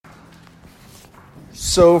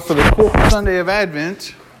So for the fourth Sunday of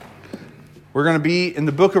Advent, we're going to be in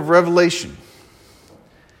the book of Revelation.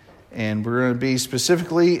 And we're going to be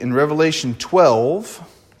specifically in Revelation 12,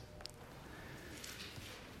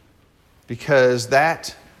 because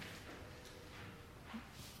that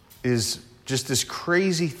is just this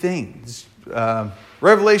crazy thing.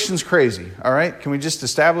 Revelation's crazy, all right? Can we just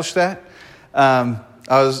establish that?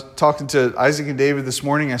 I was talking to Isaac and David this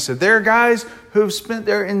morning. I said, there are guys who have spent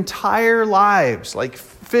their entire lives, like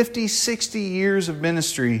 50, 60 years of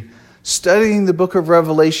ministry, studying the book of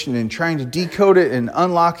Revelation and trying to decode it and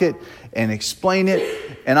unlock it and explain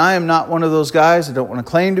it. And I am not one of those guys. I don't want to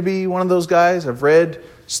claim to be one of those guys. I've read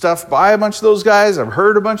stuff by a bunch of those guys. I've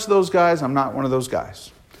heard a bunch of those guys. I'm not one of those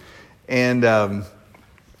guys. And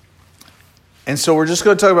so we're just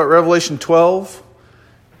going to talk about Revelation 12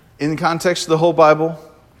 in the context of the whole Bible.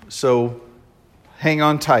 So hang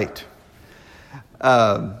on tight.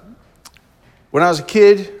 When I was a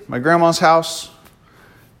kid, my grandma's house,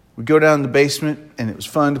 we'd go down in the basement, and it was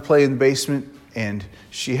fun to play in the basement. And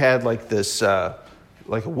she had like this,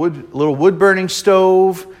 like a little wood burning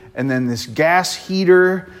stove, and then this gas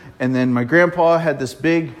heater. And then my grandpa had this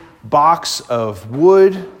big box of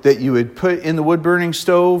wood that you would put in the wood burning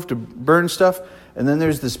stove to burn stuff. And then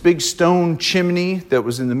there's this big stone chimney that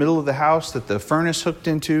was in the middle of the house that the furnace hooked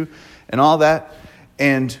into and all that.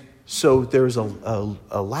 And so there was a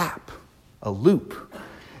loop.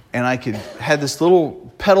 And I had this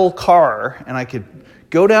little pedal car, and I could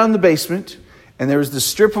go down the basement, and there was this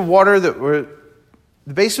strip of water the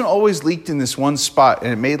basement always leaked in this one spot,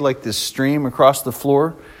 and it made like this stream across the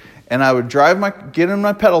floor. And I would get in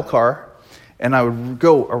my pedal car, and I would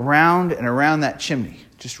go around and around that chimney,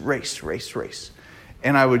 just race.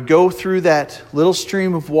 And I would go through that little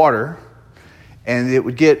stream of water, and it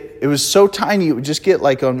was so tiny, it would just get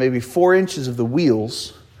like on maybe 4 inches of the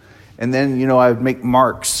wheels. And then, I would make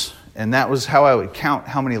marks, and that was how I would count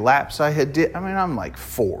how many laps I had did. I mean, I'm like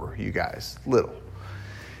 4, you guys, little.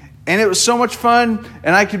 And it was so much fun,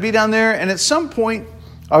 and I could be down there. And at some point,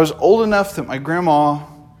 I was old enough that my grandma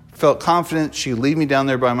felt confident she'd leave me down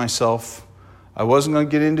there by myself. I wasn't going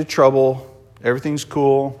to get into trouble. Everything's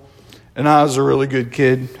cool. And I was a really good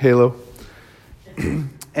kid, Halo.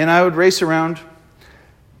 And I would race around.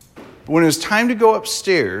 When it was time to go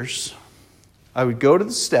upstairs, I would go to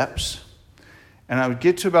the steps, and I would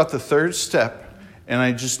get to about the third step, and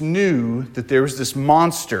I just knew that there was this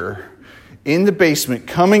monster in the basement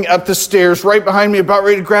coming up the stairs right behind me, about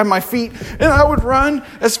ready to grab my feet. And I would run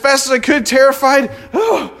as fast as I could, terrified.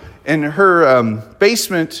 Oh. And her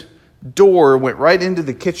basement door went right into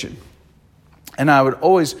the kitchen. And I would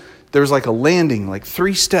always... There was like a landing, like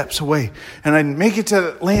 3 steps away. And I'd make it to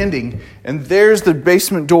that landing, and there's the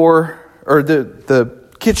basement door, or the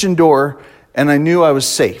kitchen door, and I knew I was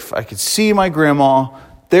safe. I could see my grandma.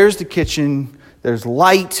 There's the kitchen. There's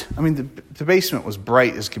light. I mean, the basement was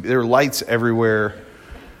bright as could be. There were lights everywhere.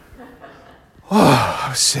 Oh, I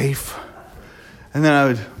was safe. And then I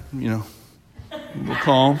would, be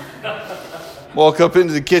calm, walk up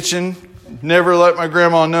into the kitchen, never let my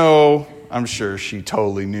grandma know. I'm sure she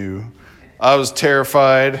totally knew. I was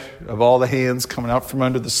terrified of all the hands coming out from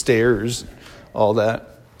under the stairs, all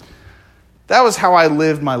that. That was how I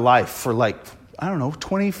lived my life for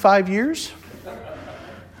 25 years.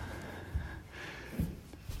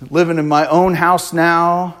 Living in my own house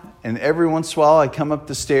now, and every once in a while I come up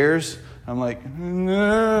the stairs, I'm like,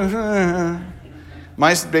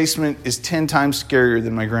 my basement is 10 times scarier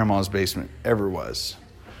than my grandma's basement ever was.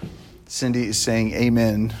 Cindy is saying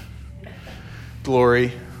amen.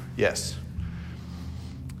 Glory, yes.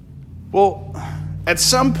 Well, at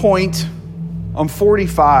some point, I'm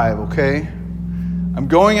 45, okay? I'm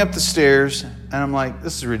going up the stairs, and I'm like,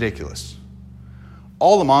 this is ridiculous.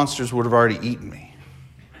 All the monsters would have already eaten me.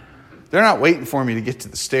 They're not waiting for me to get to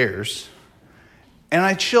the stairs. And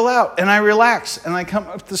I chill out, and I relax, and I come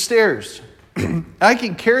up the stairs. I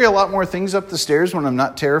can carry a lot more things up the stairs when I'm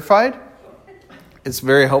not terrified. It's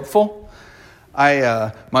very helpful.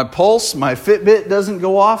 My pulse, my Fitbit doesn't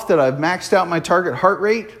go off that I've maxed out my target heart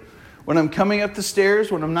rate when I'm coming up the stairs,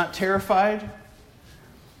 when I'm not terrified.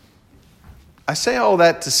 I say all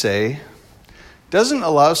that to say, doesn't a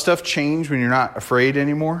lot of stuff change when you're not afraid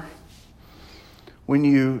anymore? When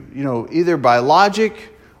you either by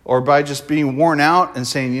logic or by just being worn out and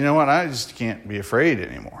saying, you know what, I just can't be afraid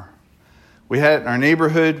anymore. We had it in our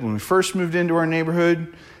neighborhood when we first moved into our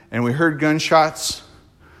neighborhood, and we heard gunshots.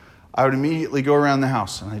 I would immediately go around the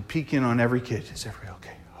house, and I'd peek in on every kid. Is everybody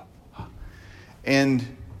okay?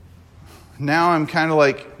 And now I'm kind of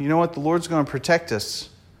like, you know what? The Lord's going to protect us.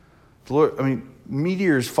 The Lord,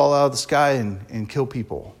 meteors fall out of the sky and kill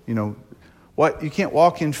people. What? You can't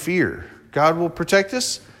walk in fear. God will protect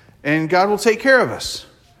us and God will take care of us.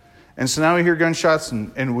 And so now we hear gunshots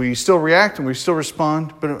and we still react and we still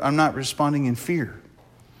respond, but I'm not responding in fear.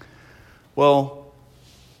 Well,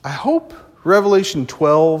 I hope Revelation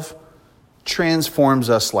 12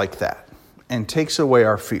 transforms us like that and takes away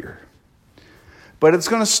our fear. But it's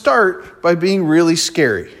going to start by being really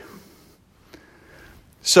scary.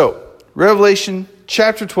 So, Revelation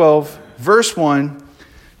chapter 12, verse 1,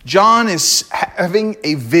 John is having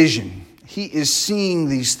a vision. He is seeing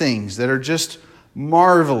these things that are just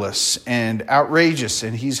marvelous and outrageous,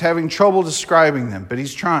 and he's having trouble describing them, but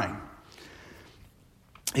he's trying.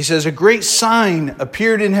 He says, a great sign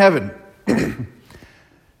appeared in heaven.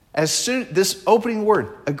 This opening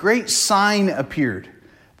word, a great sign appeared.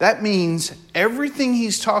 That means everything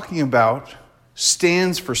he's talking about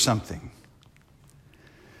stands for something.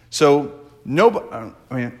 So,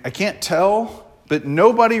 I can't tell, but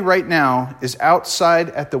nobody right now is outside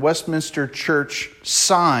at the Westminster Church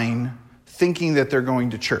sign thinking that they're going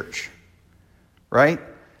to church. Right?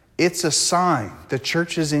 It's a sign. The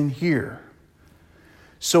church is in here.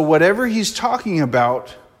 So whatever he's talking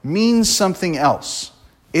about means something else.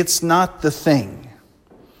 It's not the thing.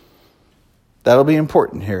 That'll be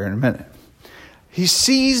important here in a minute. He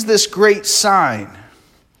sees this great sign.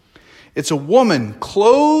 It's a woman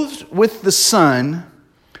clothed with the sun,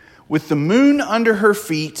 with the moon under her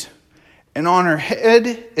feet, and on her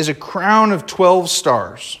head is a crown of 12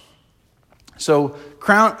 stars. So,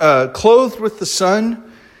 clothed with the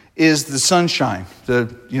sun is the sunshine, the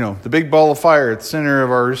big ball of fire at the center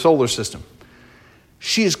of our solar system.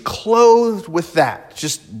 She is clothed with that,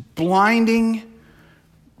 just blinding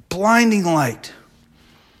light.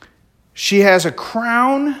 She has a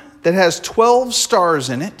crown that has 12 stars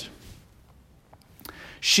in it.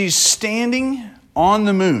 She's standing on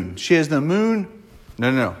the moon. She has the moon.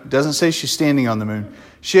 No. It doesn't say she's standing on the moon.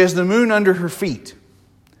 She has the moon under her feet.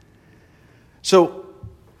 So,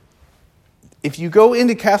 if you go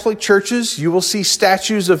into Catholic churches, you will see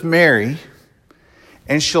statues of Mary,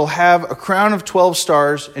 and she'll have a crown of 12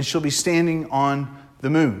 stars, and she'll be standing on the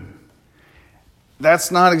moon.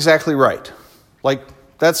 That's not exactly right.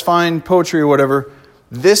 That's fine, poetry or whatever.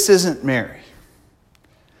 This isn't Mary.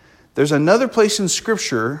 There's another place in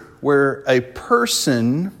Scripture where a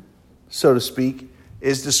person, so to speak,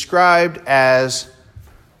 is described as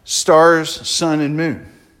stars, sun, and moon.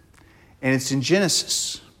 And it's in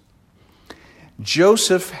Genesis.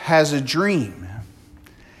 Joseph has a dream.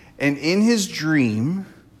 And in his dream,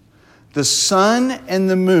 the sun and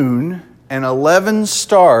the moon and 11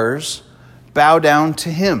 stars bow down to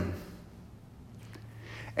him.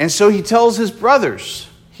 And so he tells his brothers.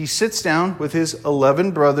 He sits down with his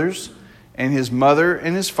 11 brothers and his mother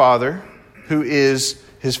and his father, his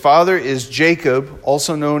father is Jacob,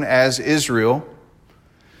 also known as Israel.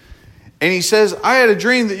 And he says, I had a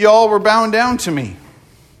dream that y'all were bowing down to me.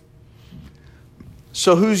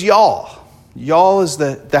 So who's y'all? Y'all is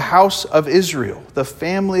the house of Israel, the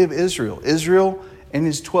family of Israel. Israel and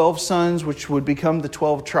his 12 sons, which would become the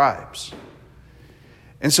 12 tribes.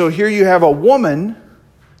 And so here you have a woman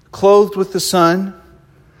clothed with the sun,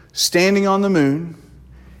 standing on the moon,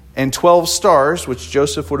 and 12 stars, which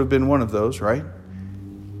Joseph would have been one of those, right?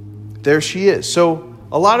 There she is. So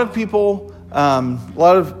a lot of people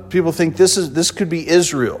think this could be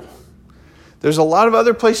Israel. There's a lot of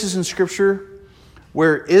other places in Scripture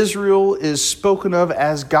where Israel is spoken of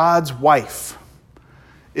as God's wife.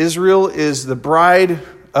 Israel is the bride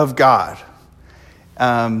of God.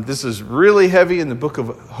 This is really heavy in the book of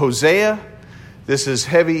Hosea. This is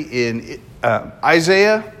heavy in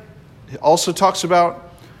Isaiah. It also talks about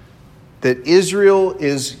that Israel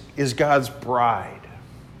is God's bride.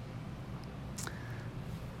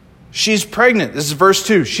 She's pregnant. This is verse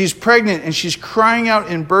 2. She's pregnant and she's crying out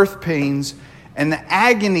in birth pains and the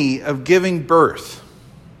agony of giving birth.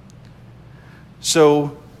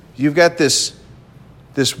 So you've got this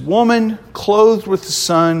woman clothed with the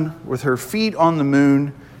sun, with her feet on the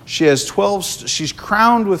moon. She's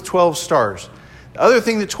crowned with 12 stars. The other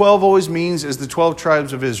thing that 12 always means is the 12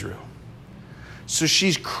 tribes of Israel. So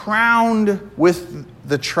she's crowned with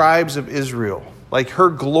the tribes of Israel. Like her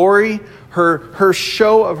glory, her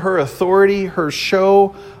show of her authority, her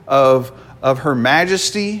show of her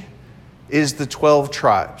majesty is the 12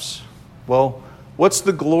 tribes. Well, what's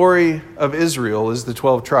the glory of Israel is the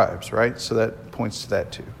 12 tribes, right? So that points to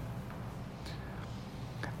that too.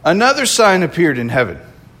 Another sign appeared in heaven.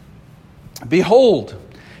 Behold,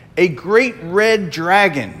 a great red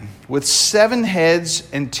dragon with 7 heads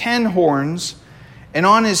and 10 horns, and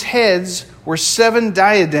on his heads were 7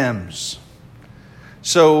 diadems.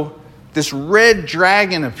 So this red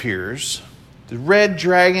dragon appears, The red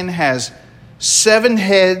dragon has 7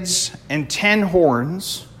 heads and 10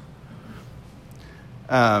 horns.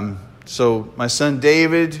 So my son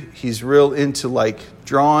David, he's real into like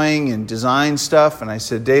drawing and design stuff. And I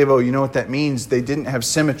said, Davo, you know what that means? They didn't have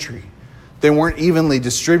symmetry. They weren't evenly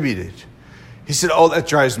distributed. He said, oh, that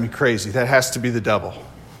drives me crazy. That has to be the devil.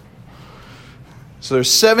 So there's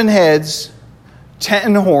 7 heads,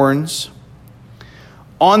 10 horns.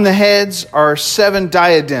 On the heads are 7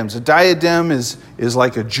 diadems. A diadem is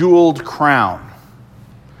like a jeweled crown.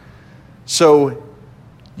 So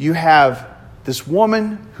you have this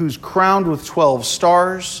woman who's crowned with 12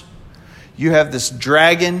 stars. You have this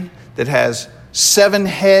dragon that has 7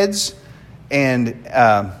 heads and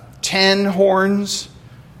 10 horns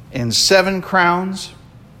and 7 crowns.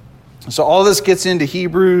 So all this gets into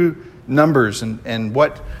Hebrew numbers and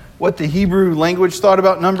what the Hebrew language thought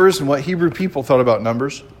about numbers and what Hebrew people thought about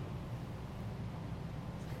numbers.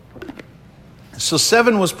 So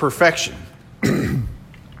 7 was perfection.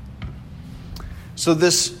 So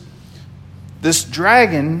this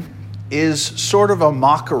dragon is sort of a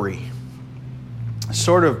mockery,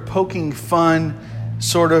 sort of poking fun,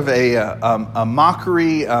 sort of a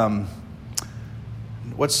mockery.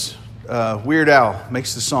 What's Weird Al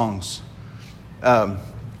makes the songs,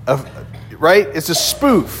 right? It's a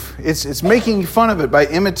spoof. It's making fun of it by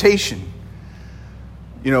imitation.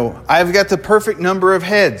 You know, I've got the perfect number of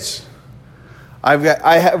heads.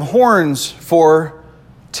 I have horns for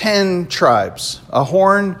 10 tribes. A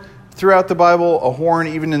horn throughout the Bible, a horn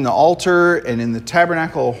even in the altar and in the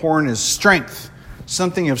tabernacle, a horn is strength,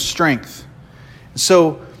 something of strength.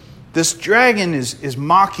 So this dragon is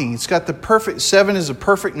mocking. It's got the perfect, 7 is a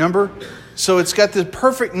perfect number. So it's got the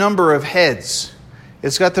perfect number of heads.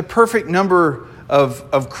 It's got the perfect number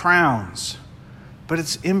of crowns. But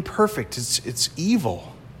it's imperfect. It's evil.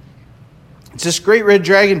 It's this great red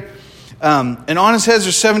dragon. And on his heads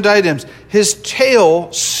are 7 diadems. His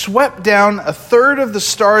tail swept down 1/3 of the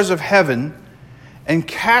stars of heaven and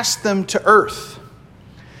cast them to earth.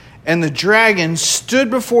 And the dragon stood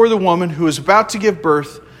before the woman who was about to give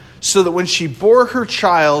birth, so that when she bore her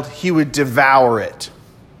child, he would devour it.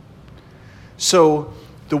 So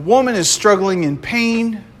the woman is struggling in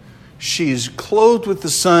pain. She's clothed with the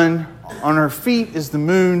sun. On her feet is the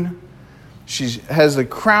moon. She has a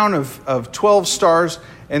crown of 12 stars.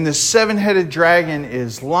 And this 7-headed dragon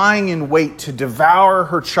is lying in wait to devour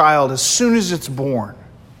her child as soon as it's born.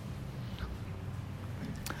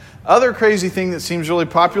 Other crazy thing that seems really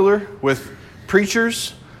popular with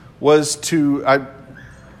preachers was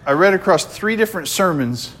I read across 3 different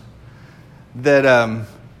sermons that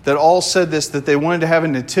all said this, that they wanted to have a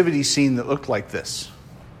nativity scene that looked like this.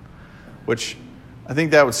 Which I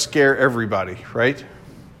think that would scare everybody, right?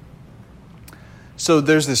 So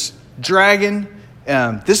there's this dragon.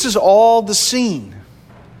 This is all the scene.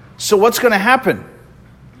 So what's going to happen?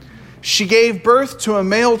 She gave birth to a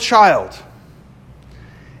male child.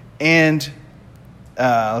 And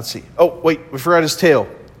let's see. Oh, wait, we forgot his tail.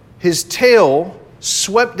 His tail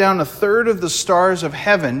swept down 1/3 of the stars of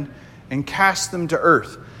heaven and cast them to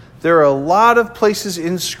earth. There are a lot of places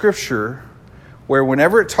in Scripture where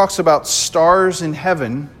whenever it talks about stars in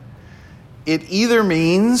heaven, it either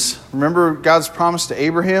means, remember God's promise to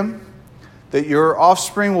Abraham, that your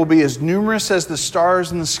offspring will be as numerous as the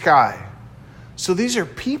stars in the sky. So these are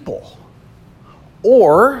people.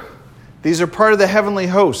 Or these are part of the heavenly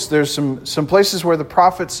host. There's some places where the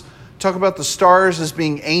prophets talk about the stars as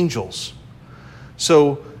being angels.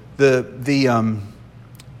 So the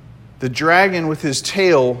dragon with his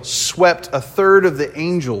tail swept 1/3 of the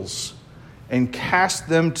angels and cast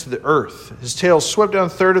them to the earth. His tail swept down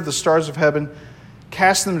 1/3 of the stars of heaven,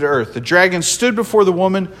 cast them to earth. The dragon stood before the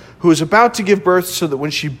woman who was about to give birth, so that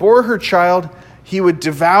when she bore her child, he would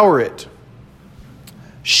devour it.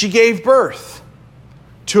 She gave birth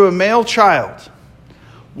to a male child,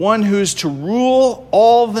 one who's to rule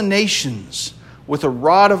all the nations with a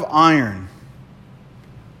rod of iron.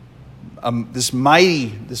 This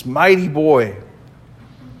mighty boy.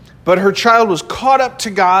 But her child was caught up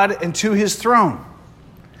to God and to his throne.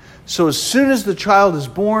 So as soon as the child is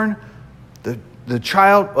born, the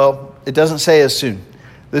child, well, it doesn't say as soon.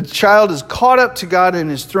 The child is caught up to God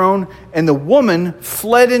and his throne, and the woman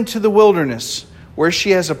fled into the wilderness, where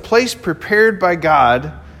she has a place prepared by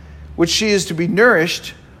God, which she is to be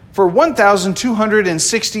nourished for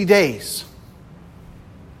 1,260 days.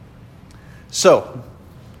 So,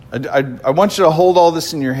 I want you to hold all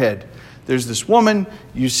this in your head. There's this woman.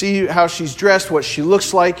 You see how she's dressed, what she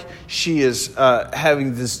looks like. She is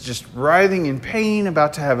having this just writhing in pain,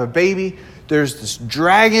 about to have a baby. There's this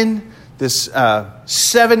dragon, this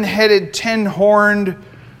 7-headed, 10-horned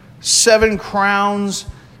 7 crowns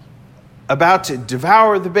about to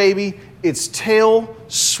devour the baby. Its tail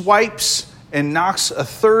swipes and knocks a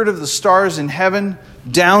third of the stars in heaven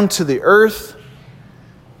down to the earth.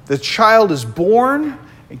 The child is born.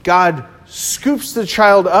 God scoops the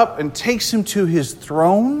child up and takes him to his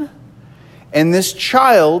throne. And this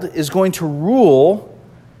child is going to rule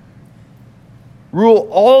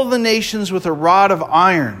all the nations with a rod of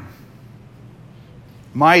iron.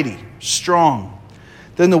 Mighty, strong.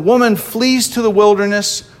 Then the woman flees to the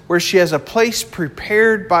wilderness where she has a place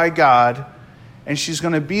prepared by God, and she's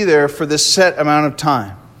going to be there for this set amount of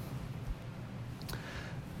time.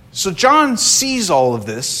 So John sees all of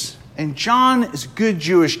this, and John is a good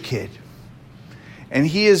Jewish kid. And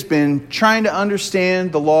he has been trying to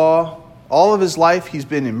understand the law all of his life. He's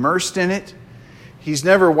been immersed in it. He's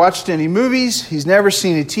never watched any movies. He's never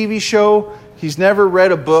seen a TV show. He's never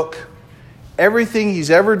read a book. Everything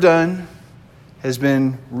he's ever done has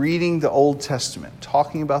been reading the Old Testament,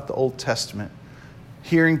 talking about the Old Testament,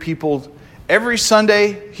 hearing people. Every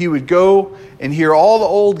Sunday, he would go and hear all the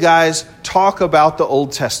old guys talk about the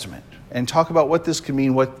Old Testament and talk about what this could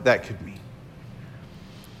mean, what that could mean.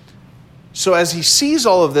 So as he sees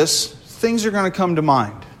all of this, things are going to come to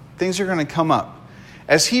mind. Things are going to come up.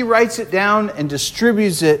 As he writes it down and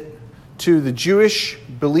distributes it to the Jewish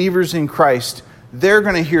believers in Christ, they're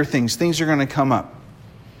going to hear things. Things are going to come up.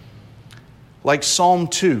 Like Psalm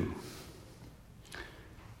 2.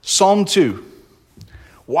 Psalm 2.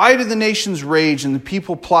 Why do the nations rage and the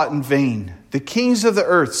people plot in vain? The kings of the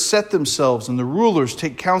earth set themselves and the rulers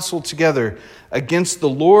take counsel together against the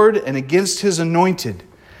Lord and against his anointed,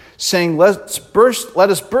 saying, let us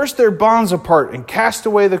burst their bonds apart and cast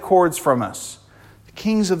away the cords from us. The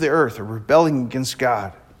kings of the earth are rebelling against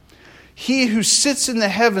God. He who sits in the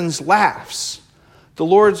heavens laughs. The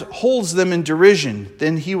Lord holds them in derision.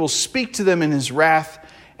 Then he will speak to them in his wrath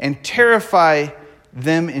and terrify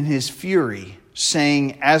them in his fury,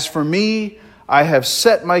 saying, as for me, I have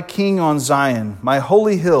set my king on Zion, my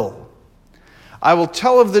holy hill. I will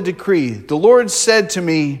tell of the decree. The Lord said to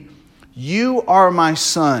me, you are my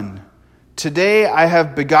son. Today I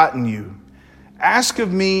have begotten you. Ask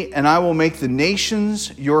of me, and I will make the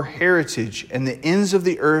nations your heritage and the ends of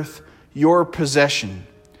the earth your possession.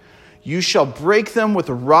 You shall break them with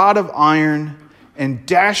a rod of iron and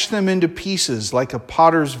dash them into pieces like a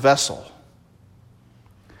potter's vessel.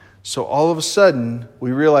 So all of a sudden,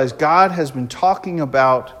 we realize God has been talking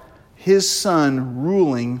about his son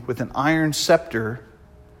ruling with an iron scepter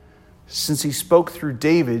since he spoke through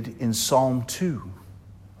David in Psalm 2.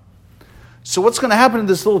 So what's going to happen to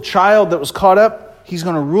this little child that was caught up? He's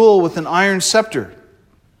going to rule with an iron scepter.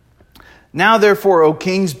 Now, therefore, O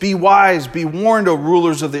kings, be wise, be warned, O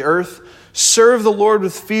rulers of the earth. Serve the Lord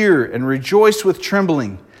with fear and rejoice with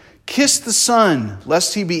trembling. Kiss the Son,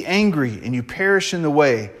 lest he be angry and you perish in the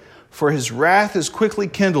way, for his wrath is quickly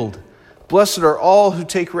kindled. Blessed are all who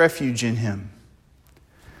take refuge in him.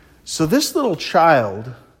 So this little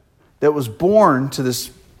child that was born to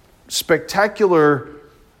this spectacular,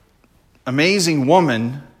 amazing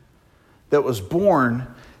woman that was born,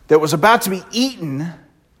 that was about to be eaten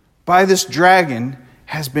by this dragon,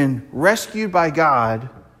 has been rescued by God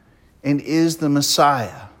and is the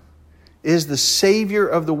Messiah, is the Savior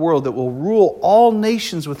of the world that will rule all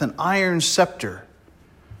nations with an iron scepter.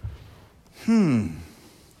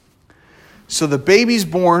 So the baby's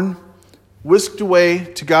born, whisked away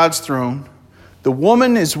to God's throne. The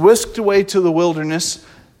woman is whisked away to the wilderness.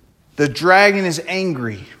 The dragon is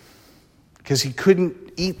angry because he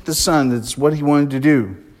couldn't eat the son. That's what he wanted to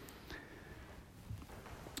do.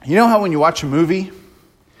 You know how when you watch a movie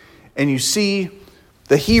and you see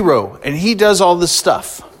the hero and he does all this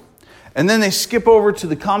stuff, and then they skip over to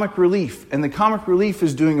the comic relief and the comic relief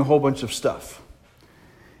is doing a whole bunch of stuff.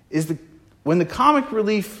 When the comic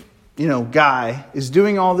relief, guy is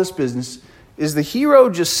doing all this business, is the hero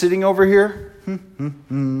just sitting over here,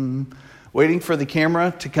 waiting for the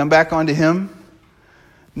camera to come back onto him?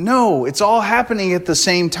 No, it's all happening at the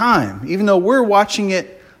same time. Even though we're watching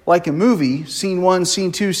it like a movie, scene 1,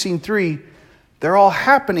 scene 2, scene 3, they're all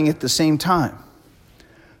happening at the same time.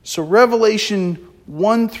 So Revelation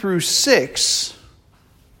 1 through 6,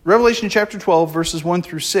 Revelation chapter 12, verses 1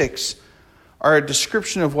 through 6, are a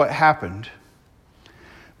description of what happened.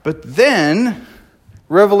 But then,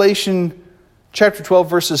 Revelation chapter 12,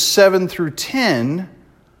 verses 7 through 10,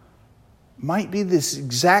 might be this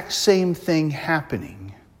exact same thing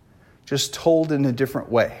happening, just told in a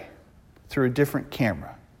different way, through a different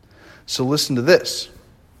camera. So listen to this.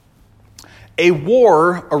 A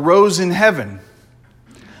war arose in heaven.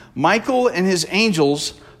 Michael and his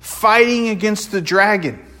angels fighting against the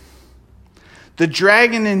dragon. The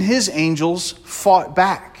dragon and his angels fought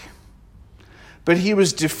back, but he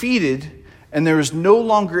was defeated, and there was no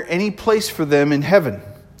longer any place for them in heaven.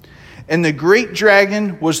 And the great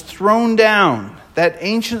dragon was thrown down, that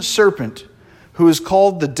ancient serpent who is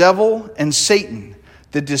called the devil and Satan,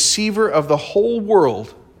 the deceiver of the whole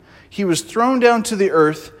world. He was thrown down to the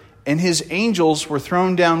earth, and his angels were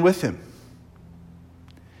thrown down with him.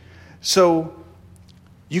 So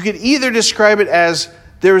you could either describe it as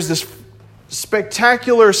there was this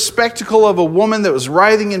spectacular spectacle of a woman that was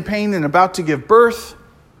writhing in pain and about to give birth,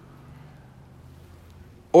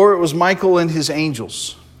 or it was Michael and his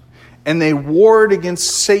angels. And they warred against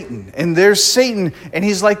Satan. And there's Satan, and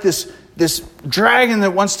he's like this dragon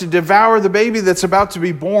that wants to devour the baby that's about to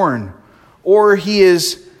be born. Or he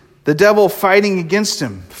is the devil fighting against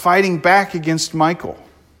him, fighting back against Michael.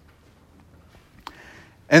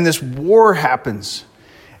 And this war happens.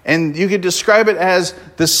 And you could describe it as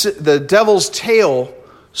the devil's tail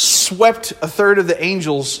swept a third of the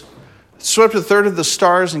angels, swept a third of the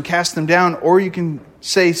stars and cast them down. Or you can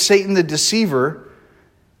say Satan the deceiver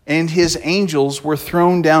and his angels were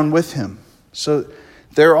thrown down with him. So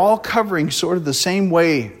they're all covering sort of the same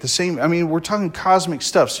way. We're talking cosmic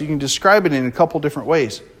stuff, so you can describe it in a couple different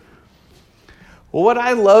ways. Well, what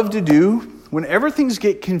I love to do, whenever things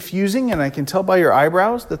get confusing, and I can tell by your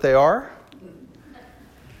eyebrows that they are,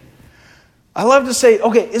 I love to say,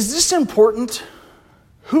 okay, is this important?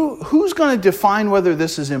 Who's going to define whether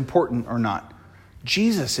this is important or not?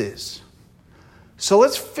 Jesus is. So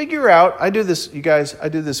let's figure out, I do this, you guys, I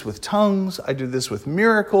do this with tongues, I do this with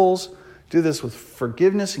miracles, do this with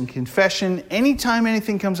forgiveness and confession. Anytime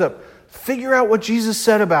anything comes up, figure out what Jesus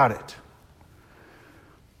said about it.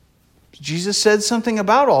 Jesus said something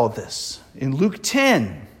about all of this in Luke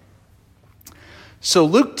 10. So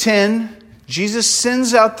Luke 10, Jesus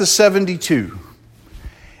sends out the 72.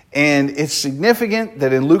 And it's significant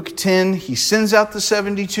that in Luke 10, he sends out the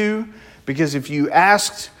 72, because if you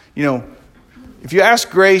ask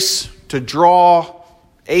Grace to draw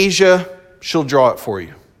Asia, she'll draw it for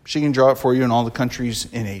you. She can draw it for you in all the countries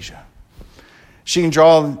in Asia. She can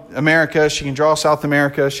draw America, she can draw South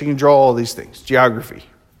America, she can draw all these things. Geography.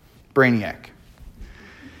 Brainiac.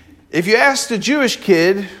 If you asked a Jewish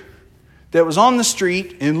kid that was on the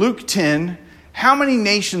street in Luke 10, how many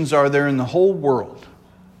nations are there in the whole world?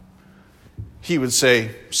 He would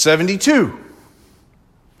say 72.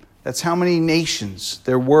 That's how many nations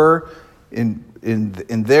there were in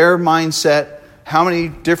their mindset. How many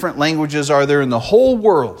different languages are there in the whole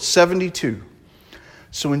world? 72.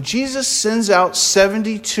 So when Jesus sends out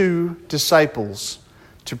 72 disciples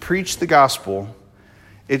to preach the gospel,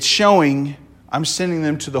 it's showing I'm sending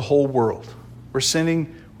them to the whole world. We're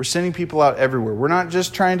sending people out everywhere. We're not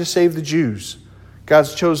just trying to save the Jews,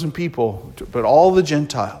 God's chosen people, but all the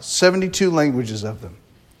Gentiles, 72 languages of them.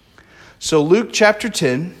 So Luke chapter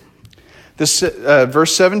 10,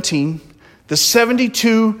 verse 17, the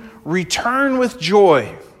 72 return with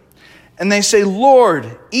joy, and they say,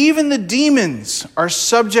 Lord, even the demons are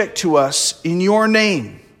subject to us in your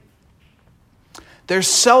name. They're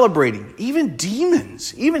celebrating. Even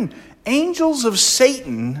demons, even angels of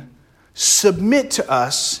Satan submit to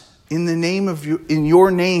us in the name of you, in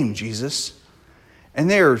your name, Jesus. And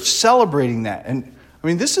they're celebrating that. And I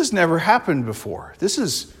mean, this has never happened before. This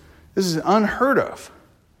is unheard of.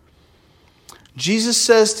 Jesus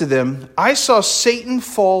says to them, I saw Satan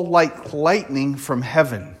fall like lightning from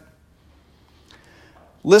heaven.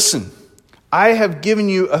 Listen, I have given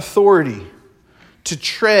you authority to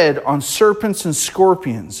tread on serpents and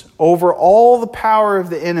scorpions over all the power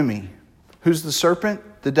of the enemy. Who's the serpent?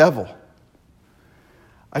 The devil.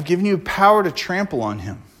 I've given you power to trample on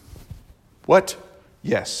him. What?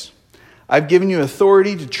 Yes. I've given you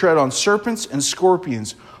authority to tread on serpents and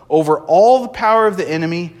scorpions over all the power of the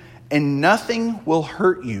enemy, and nothing will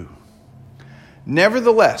hurt you.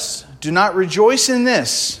 Nevertheless, do not rejoice in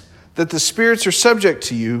this, that the spirits are subject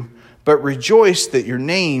to you, but rejoice that your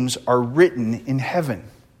names are written in heaven.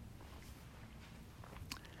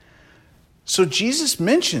 So Jesus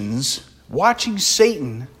mentions watching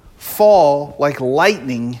Satan fall like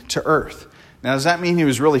lightning to earth. Now, does that mean he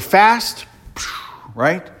was really fast?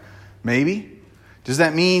 Right? Maybe. Does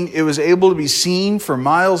that mean it was able to be seen for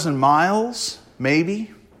miles and miles?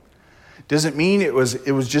 Maybe. Does it mean it was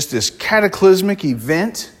just this cataclysmic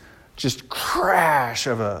event? Just crash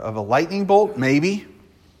of a lightning bolt? Maybe.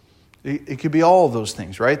 It could be all of those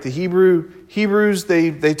things, right? The Hebrews,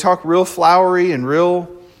 they talk real flowery and real,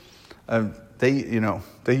 they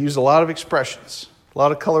use a lot of expressions, a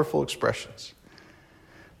lot of colorful expressions.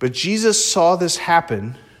 But Jesus saw this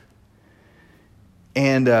happen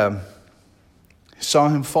and saw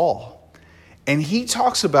him fall. And he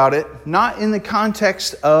talks about it not in the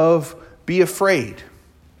context of be afraid.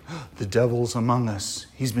 The devil's among us.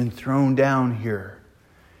 He's been thrown down here.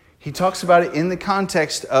 He talks about it in the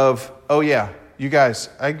context of, oh yeah, you guys,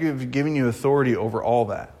 I've given you authority over all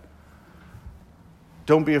that.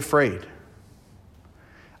 Don't be afraid.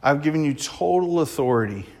 I've given you total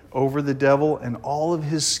authority over the devil and all of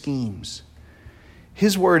his schemes.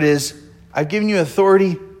 His word is, I've given you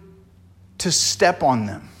authority to step on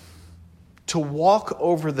them, to walk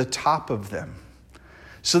over the top of them.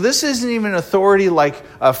 So this isn't even authority like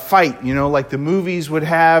a fight, like the movies would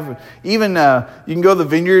have. Even you can go to the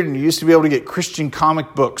Vineyard and you used to be able to get Christian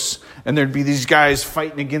comic books and there'd be these guys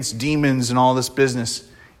fighting against demons and all this business.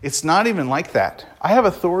 It's not even like that. I have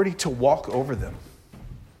authority to walk over them.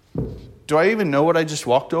 Do I even know what I just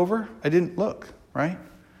walked over? I didn't look, right?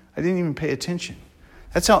 I didn't even pay attention.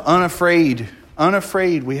 That's how unafraid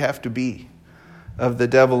we have to be of the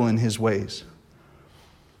devil and his ways.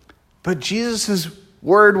 But Jesus'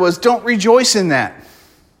 word was, don't rejoice in that.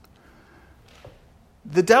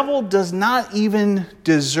 The devil does not even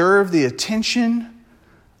deserve the attention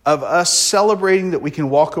of us celebrating that we can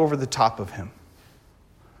walk over the top of him.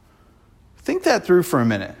 Think that through for a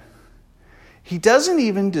minute. He doesn't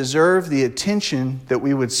even deserve the attention that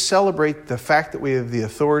we would celebrate the fact that we have the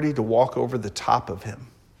authority to walk over the top of him.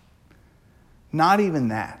 Not even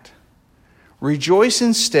that. Rejoice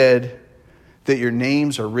instead that your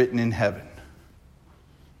names are written in heaven.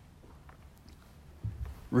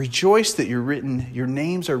 Rejoice that your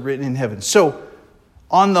names are written in heaven. So,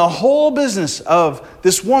 on the whole business of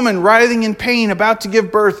this woman writhing in pain, about to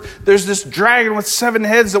give birth, there's this dragon with 7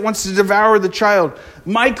 heads that wants to devour the child.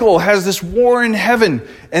 Michael has this war in heaven,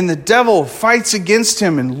 and the devil fights against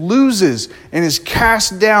him and loses and is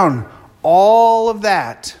cast down. All of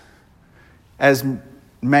that, as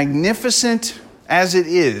magnificent as it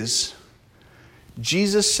is,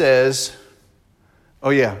 Jesus says, oh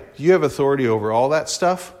yeah, you have authority over all that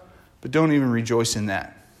stuff, but don't even rejoice in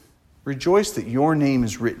that. Rejoice that your name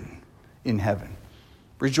is written in heaven.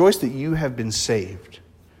 Rejoice that you have been saved.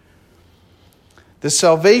 The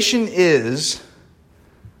salvation is,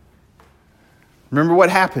 remember what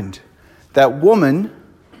happened. That woman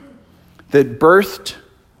that birthed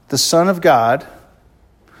the Son of God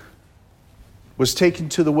was taken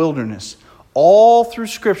to the wilderness. All through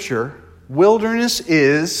Scripture, wilderness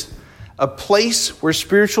is a place where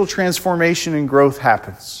spiritual transformation and growth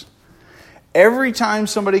happens. Every time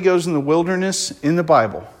somebody goes in the wilderness in the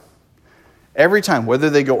Bible, every time, whether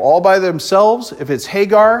they go all by themselves, if it's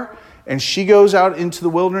Hagar and she goes out into the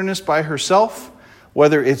wilderness by herself,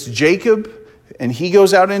 whether it's Jacob and he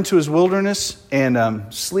goes out into his wilderness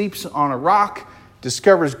and sleeps on a rock,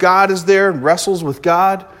 discovers God is there and wrestles with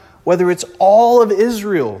God, whether it's all of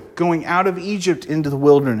Israel going out of Egypt into the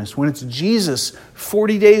wilderness, when it's Jesus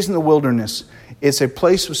 40 days in the wilderness, it's a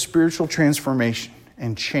place of spiritual transformation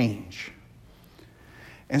and change.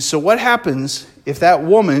 And so what happens if that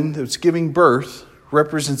woman that's giving birth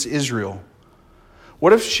represents Israel?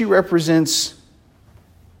 What if she represents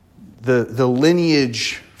the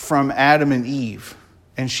lineage from Adam and Eve,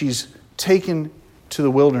 and she's taken to the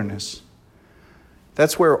wilderness?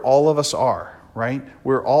 That's where all of us are, right?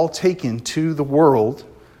 We're all taken to the world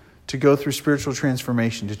to go through spiritual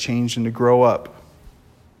transformation, to change and to grow up.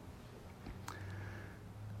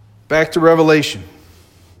 Back to Revelation.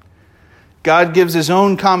 God gives his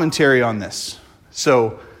own commentary on this.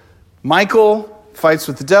 So Michael fights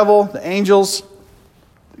with the devil, the angels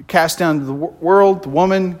cast down to the world, the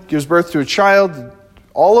woman gives birth to a child.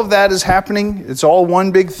 All of that is happening. It's all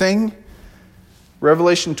one big thing.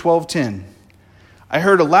 Revelation 12:10. I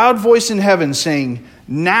heard a loud voice in heaven saying,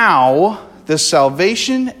 now the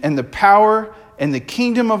salvation and the power and the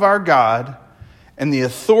kingdom of our God and the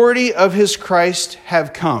authority of his Christ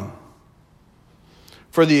have come.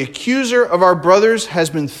 For the accuser of our brothers has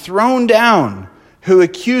been thrown down, who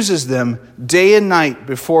accuses them day and night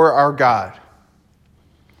before our God.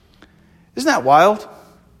 Isn't that wild?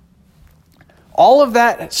 All of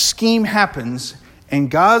that scheme happens,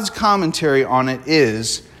 and God's commentary on it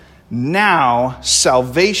is, now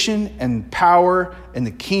salvation and power and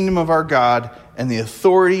the kingdom of our God and the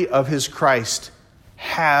authority of his Christ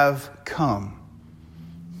have come.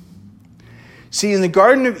 See, in the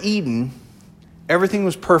Garden of Eden, everything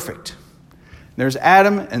was perfect. There's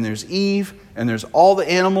Adam and there's Eve and there's all the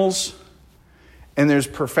animals and there's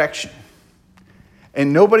perfection.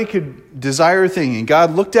 And nobody could desire a thing. And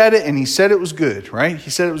God looked at it and he said it was good, right? He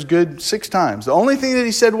said it was good 6 times. The only thing that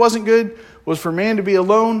he said wasn't good was for man to be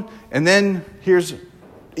alone. And then here's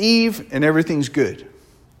Eve and everything's good.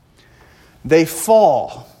 They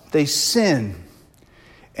fall. They sin.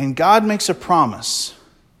 And God makes a promise.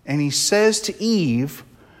 And he says to Eve,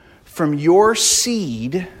 from your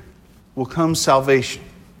seed will come salvation.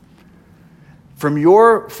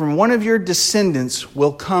 From one of your descendants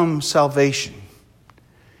will come salvation.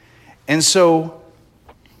 And so,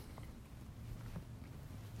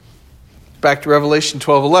 back to Revelation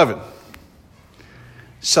 12:11.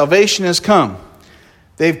 Salvation has come.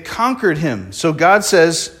 They've conquered him. So God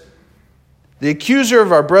says, the accuser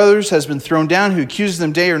of our brothers has been thrown down, who accuses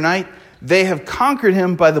them day or night. They have conquered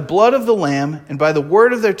him by the blood of the Lamb and by the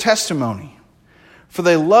word of their testimony. For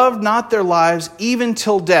they loved not their lives even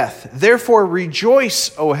till death. Therefore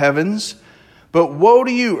rejoice, O heavens. But woe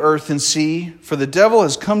to you, earth and sea, for the devil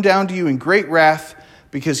has come down to you in great wrath,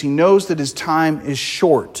 because he knows that his time is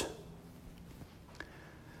short.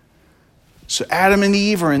 So Adam and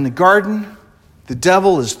Eve are in the garden. The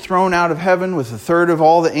devil is thrown out of heaven with a third of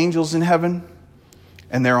all the angels in heaven.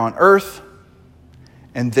 And they're on earth.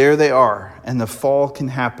 And there they are. And the fall can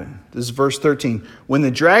happen. This is verse 13. When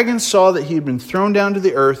the dragon saw that he had been thrown down to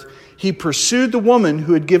the earth, he pursued the woman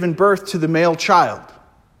who had given birth to the male child.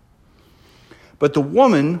 But the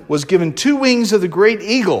woman was given 2 wings of the great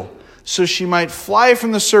eagle, so she might fly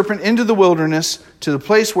from the serpent into the wilderness to the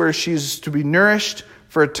place where she is to be nourished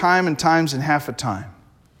for a time and times and half a time.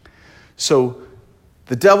 So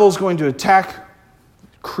the devil is going to attack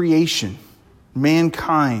creation,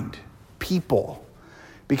 mankind, people,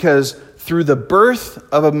 because through the birth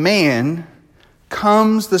of a man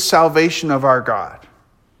comes the salvation of our God.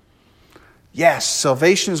 Yes,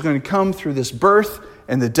 salvation is going to come through this birth,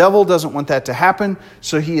 and the devil doesn't want that to happen,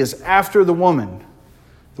 so he is after the woman.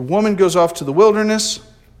 The woman goes off to the wilderness.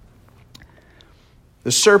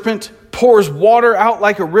 The serpent pours water out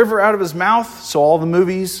like a river out of his mouth. So all the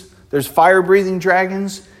movies, there's fire-breathing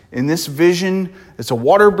dragons. In this vision, it's a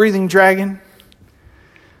water-breathing dragon.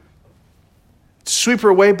 Sweep her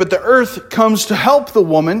away, but the earth comes to help the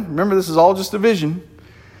woman. Remember, this is all just a vision.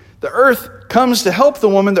 The earth comes to help the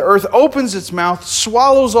woman. The earth opens its mouth,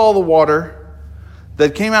 swallows all the water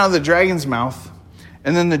that came out of the dragon's mouth.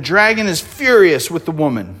 And then the dragon is furious with the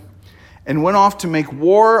woman and went off to make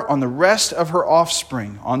war on the rest of her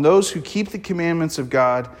offspring, on those who keep the commandments of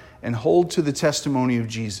God and hold to the testimony of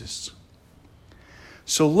Jesus.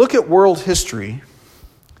 So look at world history,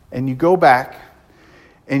 and you go back,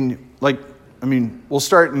 and we'll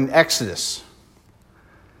start in Exodus.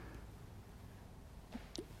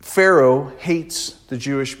 Pharaoh hates the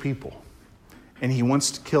Jewish people, and he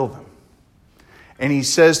wants to kill them. And he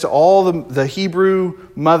says to all the Hebrew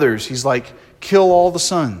mothers, he's like, kill all the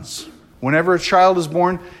sons. Whenever a child is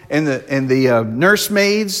born, and the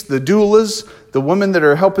nursemaids, the doulas, the women that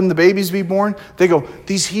are helping the babies be born, they go,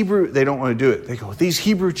 they don't want to do it. They go, these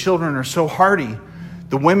Hebrew children are so hardy.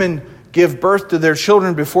 The women give birth to their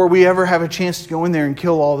children before we ever have a chance to go in there and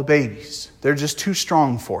kill all the babies. They're just too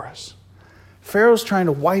strong for us. Pharaoh's trying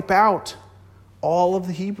to wipe out all of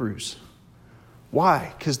the Hebrews.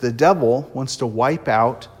 Why? Because the devil wants to wipe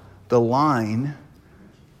out the line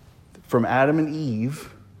from Adam and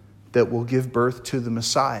Eve that will give birth to the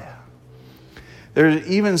Messiah. There are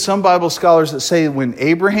even some Bible scholars that say when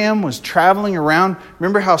Abraham was traveling around,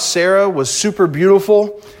 remember how Sarah was super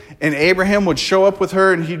beautiful? And Abraham would show up with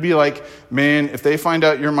her and he'd be like, man, if they find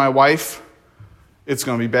out you're my wife, it's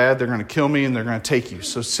going to be bad. They're going to kill me and they're going to take you.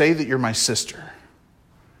 So say that you're my sister.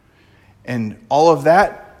 And all of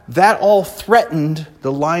that all threatened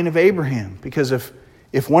the line of Abraham. Because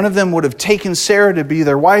if one of them would have taken Sarah to be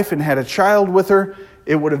their wife and had a child with her,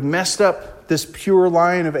 it would have messed up this pure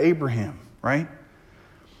line of Abraham, right?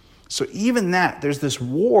 So even that, there's this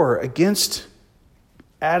war against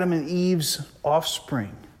Adam and Eve's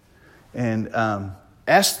offspring. And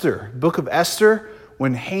Esther, book of Esther,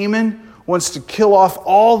 when Haman wants to kill off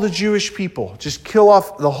all the Jewish people, just kill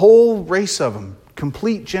off the whole race of them,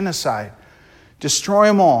 complete genocide, destroy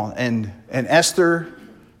them all. And Esther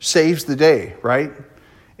saves the day, right?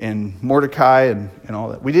 And Mordecai and all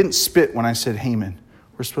that. We didn't spit when I said Haman.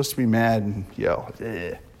 We're supposed to be mad and yell.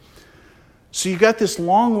 Ugh. So you got this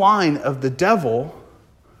long line of the devil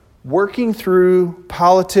working through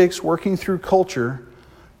politics, working through culture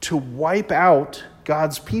to wipe out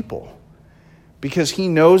God's people because he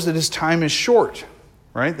knows that his time is short,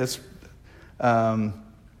 right? That's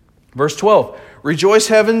verse 12. Rejoice,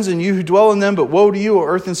 heavens, and you who dwell in them, but woe to you, O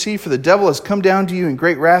earth and sea, for the devil has come down to you in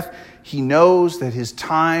great wrath. He knows that his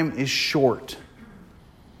time is short.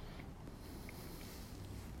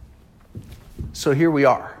 So here we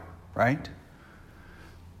are, right?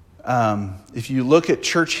 If you look at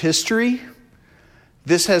church history,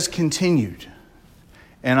 this has continued.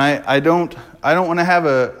 And I'm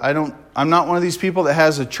not one of these people that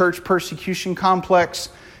has a church persecution complex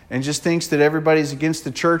and just thinks that everybody's against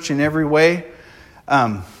the church in every way.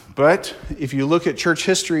 But if you look at church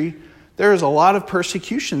history, there is a lot of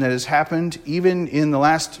persecution that has happened even in the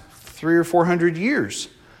last 300 or 400 years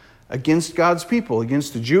against God's people,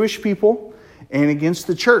 against the Jewish people, and against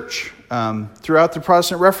the church. Throughout the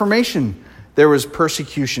Protestant Reformation, there was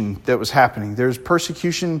persecution that was happening. There's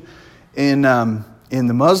persecution in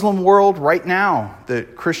the Muslim world right now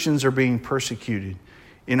that Christians are being persecuted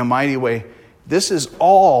in a mighty way. This is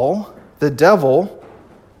all the devil,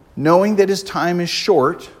 knowing that his time is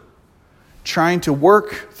short, trying to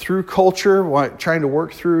work through culture, trying to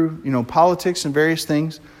work through, politics and various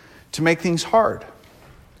things to make things hard.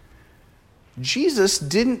 Jesus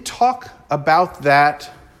didn't talk about that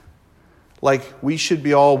like we should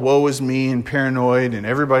be all woe is me and paranoid and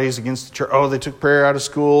everybody's against the church. Oh, they took prayer out of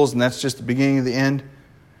schools and that's just the beginning of the end.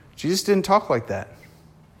 Jesus didn't talk like that.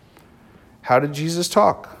 How did Jesus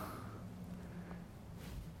talk?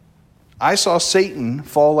 I saw Satan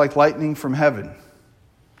fall like lightning from heaven.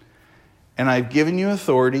 And I've given you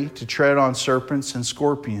authority to tread on serpents and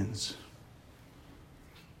scorpions.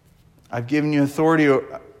 I've given you authority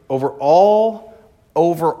over all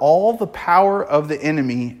the power of the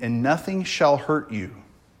enemy, and nothing shall hurt you.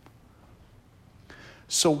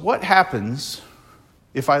 So what happens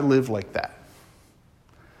if I live like that?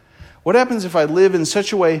 What happens if I live in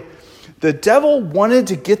such a way? The devil wanted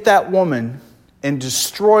to get that woman and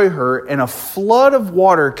destroy her, and a flood of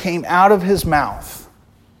water came out of his mouth.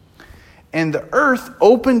 And the earth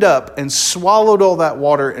opened up and swallowed all that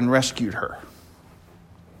water and rescued her.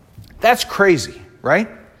 That's crazy, right?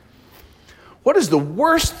 What is the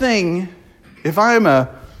worst thing, if I'm a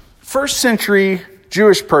first century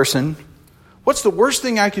Jewish person, what's the worst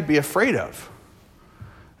thing I could be afraid of?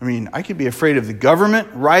 I mean, I could be afraid of the government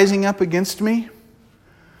rising up against me.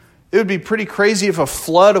 It would be pretty crazy if a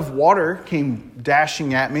flood of water came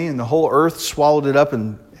dashing at me and the whole earth swallowed it up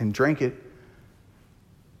and drank it.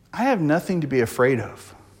 I have nothing to be afraid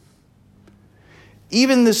of.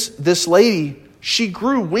 Even this lady, she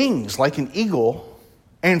grew wings like an eagle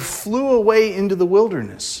and flew away into the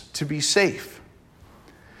wilderness to be safe.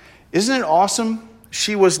 Isn't it awesome?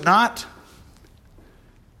 She was not...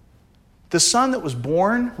 The son that was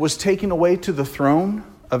born was taken away to the throne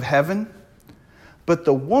of heaven, but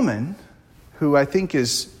the woman, who I think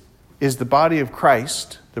is the body of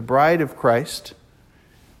Christ, the bride of Christ,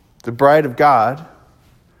 the bride of God,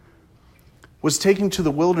 was taken to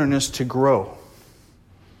the wilderness to grow,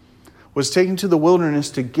 was taken to the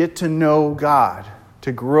wilderness to get to know God,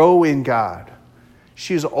 to grow in God.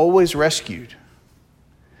 She is always rescued.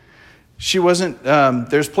 She wasn't,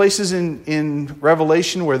 there's places in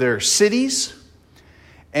Revelation where there are cities,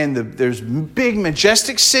 and there's big,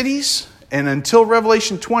 majestic cities, and until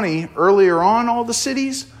Revelation 20, earlier on, all the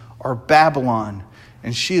cities are Babylon.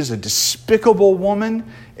 And she is a despicable woman,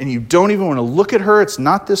 and you don't even want to look at her. It's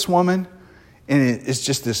not this woman. And it's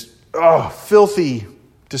just this filthy,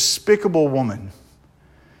 despicable woman.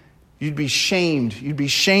 You'd be shamed. You'd be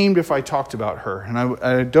shamed if I talked about her. And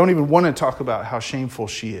I don't even want to talk about how shameful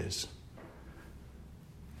she is.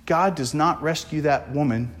 God does not rescue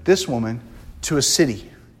this woman, to a city.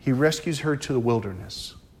 He rescues her to the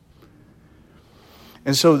wilderness.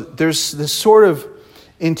 And so there's this sort of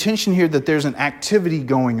intention here that there's an activity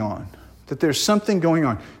going on, that there's something going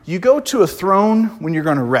on. You go to a throne when you're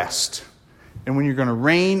going to rest, and when you're going to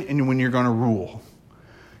reign, and when you're going to rule.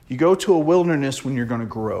 You go to a wilderness when you're going to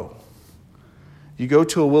grow. You go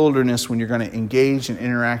to a wilderness when you're going to engage and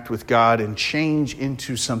interact with God and change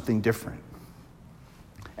into something different.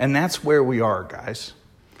 And that's where we are, guys.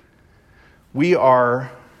 We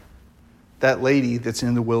are that lady that's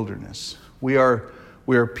in the wilderness. We are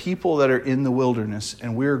people that are in the wilderness,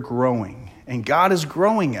 and we're growing. And God is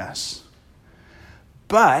growing us.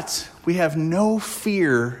 But we have no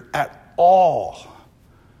fear at all.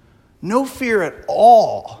 No fear at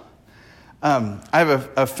all. I have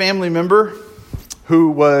a family member who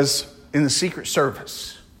was in the Secret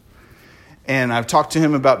Service. And I've talked to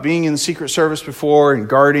him about being in the Secret Service before and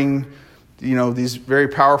guarding, these very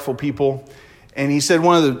powerful people. And he said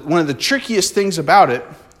one of the trickiest things about it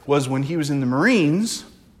was when he was in the Marines,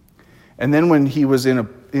 and then when he was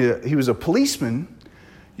a policeman,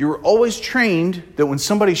 you were always trained that when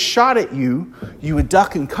somebody shot at you, you would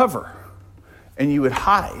duck and cover, and you would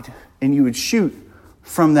hide, and you would shoot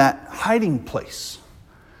from that hiding place.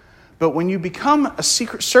 But when you become a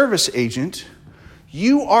Secret Service agent,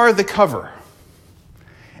 you are the cover.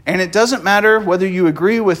 And it doesn't matter whether you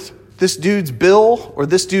agree with this dude's bill or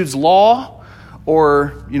this dude's law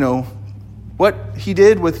or, what he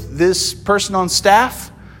did with this person on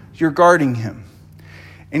staff, you're guarding him.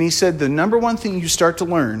 And he said the number one thing you start to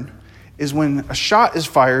learn is when a shot is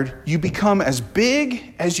fired, you become as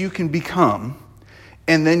big as you can become,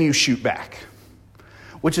 and then you shoot back,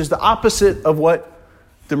 which is the opposite of what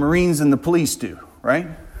the Marines and the police do, right?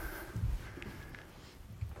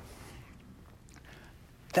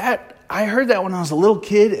 I heard that when I was a little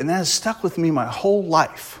kid, and that has stuck with me my whole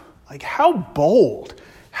life. Like, how bold,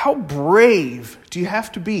 how brave do you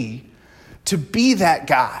have to be that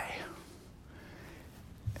guy?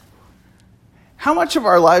 How much of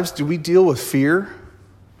our lives do we deal with fear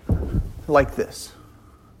like this?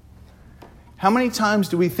 How many times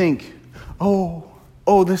do we think,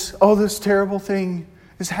 this terrible thing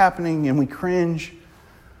is happening, and we cringe?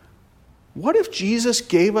 What if Jesus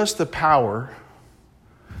gave us the power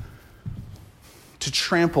to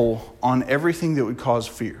trample on everything that would cause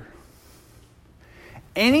fear?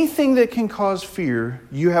 Anything that can cause fear,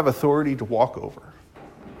 you have authority to walk over.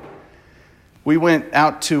 We went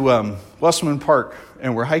out to Westman Park,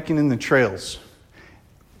 and we're hiking in the trails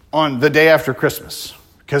on the day after Christmas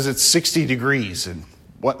because it's 60 degrees and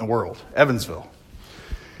what in the world? Evansville.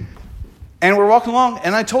 And we're walking along,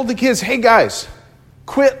 and I told the kids, hey guys,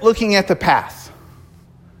 quit looking at the path.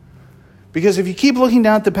 Because if you keep looking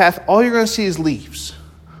down at the path, all you're going to see is leaves.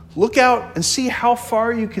 Look out and see how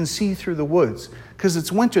far you can see through the woods. Because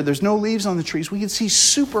it's winter, there's no leaves on the trees. We can see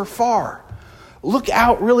super far. Look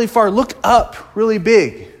out really far. Look up really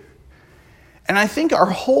big. And I think our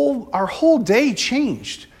whole day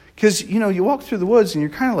changed. Because, you walk through the woods and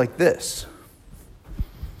you're kind of like this.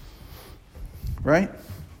 Right?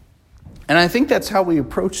 And I think that's how we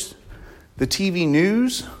approach the TV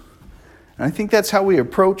news. And I think that's how we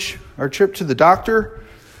approach our trip to the doctor.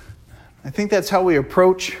 I think that's how we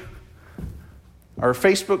approach our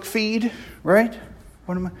Facebook feed, right?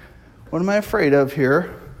 What am I afraid of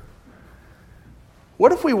here?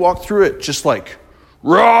 What if we walk through it just like,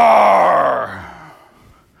 roar!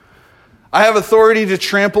 I have authority to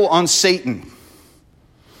trample on Satan.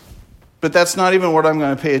 But that's not even what I'm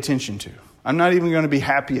going to pay attention to. I'm not even going to be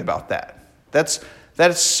happy about that.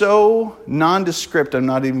 That is so nondescript, I'm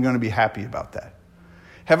not even going to be happy about that.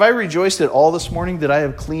 Have I rejoiced at all this morning that I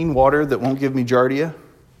have clean water that won't give me giardia?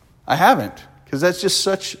 I haven't, because that's just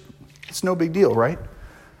it's no big deal, right?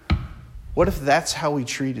 What if that's how we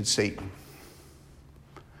treated Satan?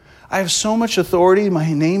 I have so much authority,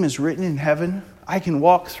 my name is written in heaven. I can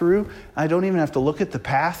walk through, I don't even have to look at the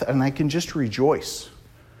path, and I can just rejoice.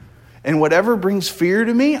 And whatever brings fear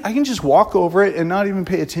to me, I can just walk over it and not even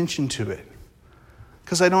pay attention to it.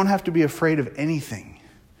 Because I don't have to be afraid of anything.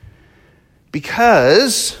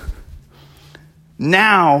 Because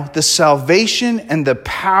now the salvation and the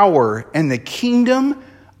power and the kingdom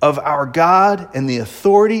of our God and the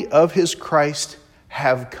authority of his Christ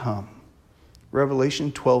have come.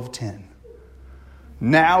 Revelation 12:10.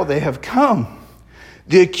 Now they have come.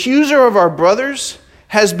 The accuser of our brothers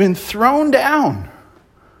has been thrown down,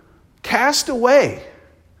 cast away.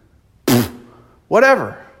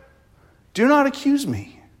 Whatever. Do not accuse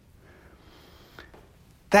me.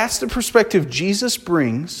 That's the perspective Jesus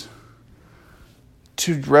brings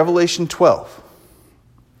to Revelation 12.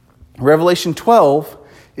 Revelation 12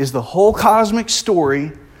 is the whole cosmic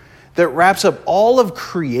story that wraps up all of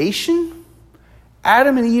creation,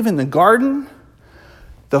 Adam and Eve in the garden,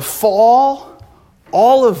 the fall,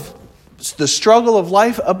 all of the struggle of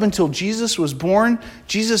life up until Jesus was born.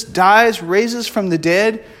 Jesus dies, raises from the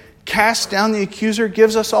dead, casts down the accuser,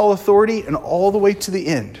 gives us all authority, and all the way to the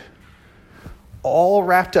end. All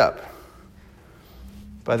wrapped up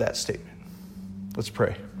by that statement. Let's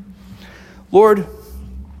pray. Lord,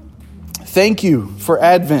 thank you for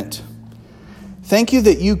Advent. Thank you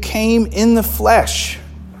that you came in the flesh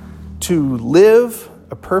to live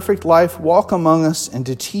a perfect life, walk among us, and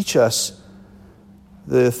to teach us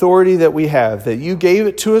the authority that we have, that you gave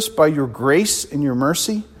it to us by your grace and your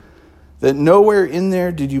mercy, that nowhere in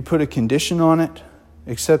there did you put a condition on it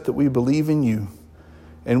except that we believe in you.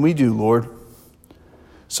 And we do, Lord.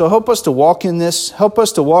 So help us to walk in this. Help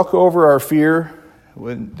us to walk over our fear,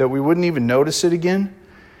 that we wouldn't even notice it again,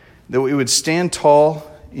 that we would stand tall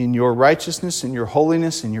in your righteousness and your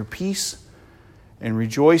holiness and your peace, and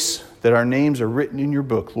rejoice that our names are written in your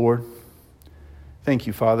book, Lord. Thank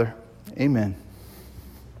you, Father. Amen.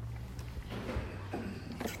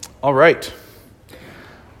 All right.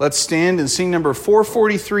 Let's stand and sing number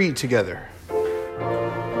 443 together.